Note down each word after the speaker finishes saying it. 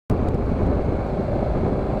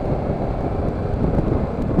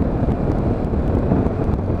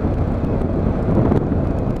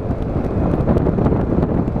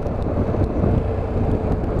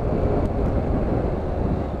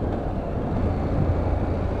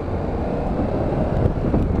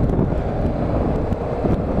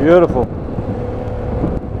Beautiful.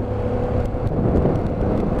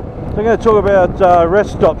 So I'm going to talk about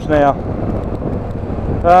rest stops now.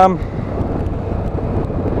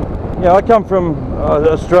 Yeah, I come from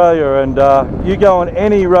Australia, and you go on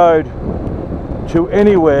any road to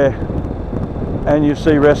anywhere and you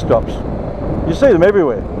see rest stops. You see them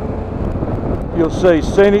everywhere. You'll see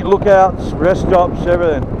scenic lookouts, rest stops,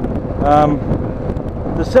 everything.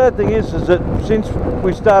 The sad thing is that since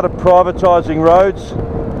we started privatising roads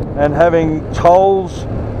and having tolls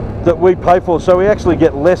that we pay for, so we actually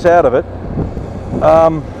get less out of it,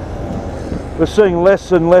 we're seeing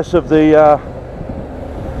less and less of the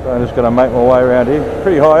so I'm just going to make my way around here.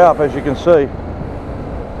 Pretty high up, as you can see.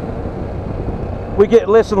 We get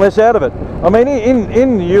less and less out of it. I mean,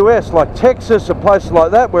 in the US, like Texas, a place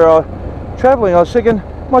like that, where traveling, I was thinking,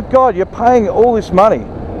 my God, you're paying all this money.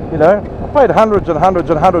 You know, I paid hundreds and hundreds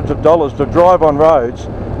and hundreds of dollars to drive on roads,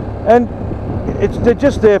 and they're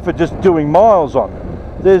just there for just doing miles on.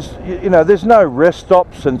 There's, you know, there's no rest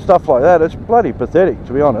stops and stuff like that. It's bloody pathetic,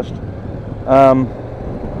 to be honest.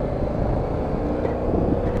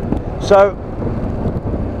 So,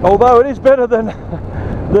 although it is better than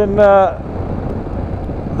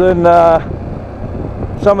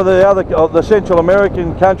some of the other the Central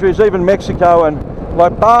American countries, even Mexico, and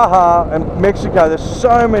like Baja and Mexico, there's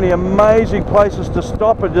so many amazing places to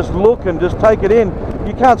stop and just look and just take it in.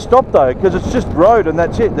 You can't stop though, because it's just road and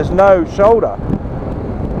that's it. There's no shoulder.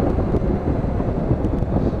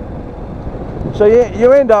 So yeah,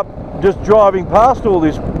 you end up just driving past all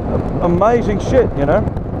this amazing shit, you know.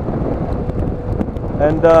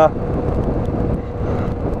 And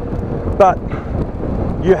but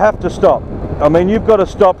you have to stop. I mean, you've got to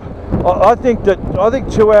stop. I think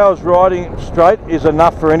 2 hours riding straight is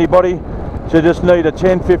enough for anybody to just need a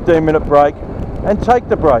 10-15 minute break and take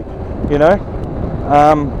the break, you know.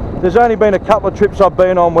 There's only been a couple of trips I've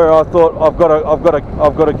been on where I thought I've got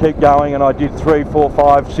to keep going, and I did 3, 4,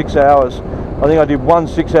 5, 6 hours. I think I did one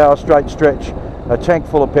 6 hour straight stretch, a tank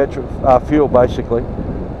full of petrol, fuel basically.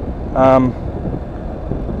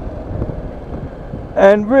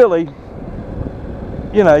 And really,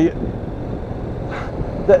 you know,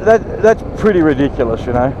 that's pretty ridiculous,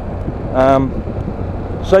 you know.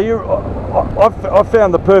 So I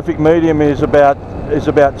found the perfect medium is about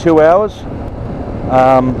 2 hours.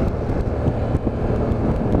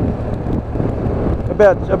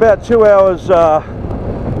 About 2 hours.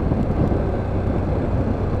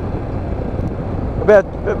 About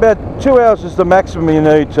 2 hours is the maximum you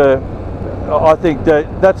need to. I think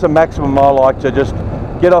that's the maximum I like to just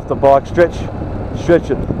get off the bike, stretch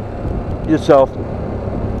it yourself.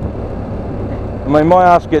 I mean, my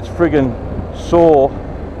ass gets friggin' sore.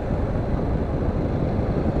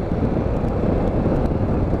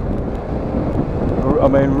 I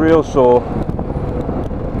mean, real sore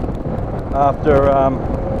after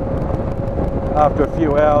a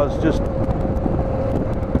few hours. Just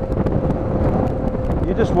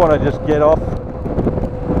you just want to just get off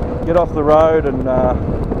the road and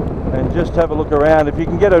just have a look around. If you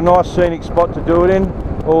can get a nice scenic spot to do it in,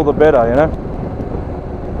 all the better, you know.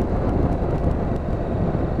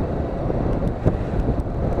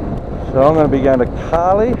 So I'm going to be going to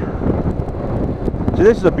Cali. See,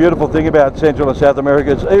 this is a beautiful thing about Central and South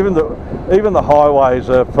America. Is even the highways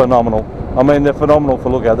are phenomenal. I mean, they're phenomenal for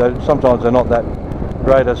look at. Sometimes they're not that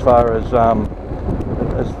great as far as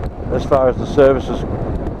the services,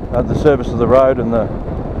 the service of the road and the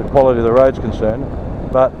quality of the road's concerned.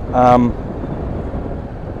 But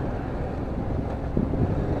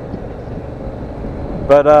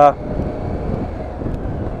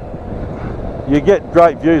you get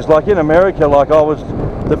great views. Like in America, like I was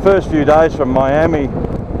the first few days from Miami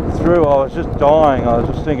through, I was just dying. I was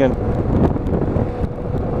just thinking,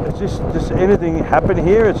 does anything happen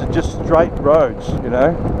here? Is it just straight roads, you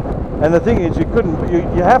know? And the thing is, you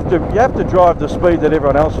have to drive the speed that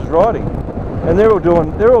everyone else is riding, and they're all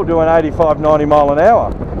doing 85, 90 mile an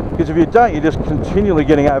hour. Because if you don't, you're just continually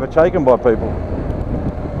getting overtaken by people,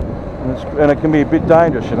 and it can be a bit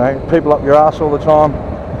dangerous, you know. People up your ass all the time.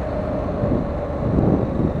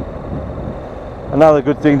 Another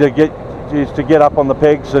good thing to get is to get up on the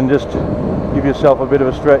pegs and just give yourself a bit of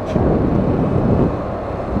a stretch.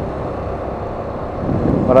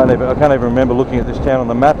 I can't even remember looking at this town on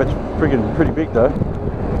the map. It's friggin' pretty big though.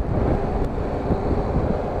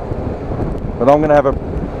 But I'm gonna have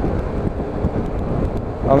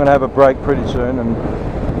a break pretty soon, and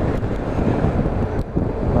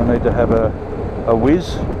I need to have a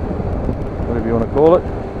whiz, whatever you want to call it.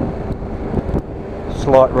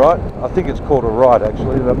 Slight right. I think it's called a right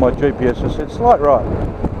actually, but my GPS just said slight right.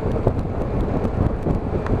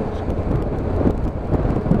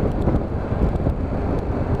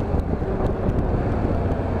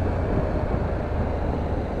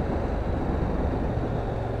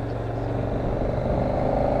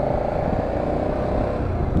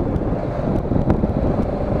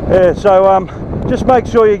 Yeah, so just make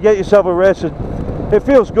sure you get yourself a rest. It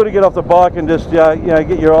feels good to get off the bike and just you know,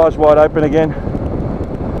 get your eyes wide open again.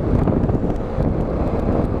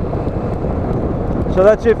 So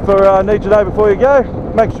that's it for Need to Know Before You Go.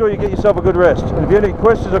 Make sure you get yourself a good rest. And if you have any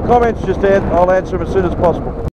questions or comments, just I'll answer them as soon as possible.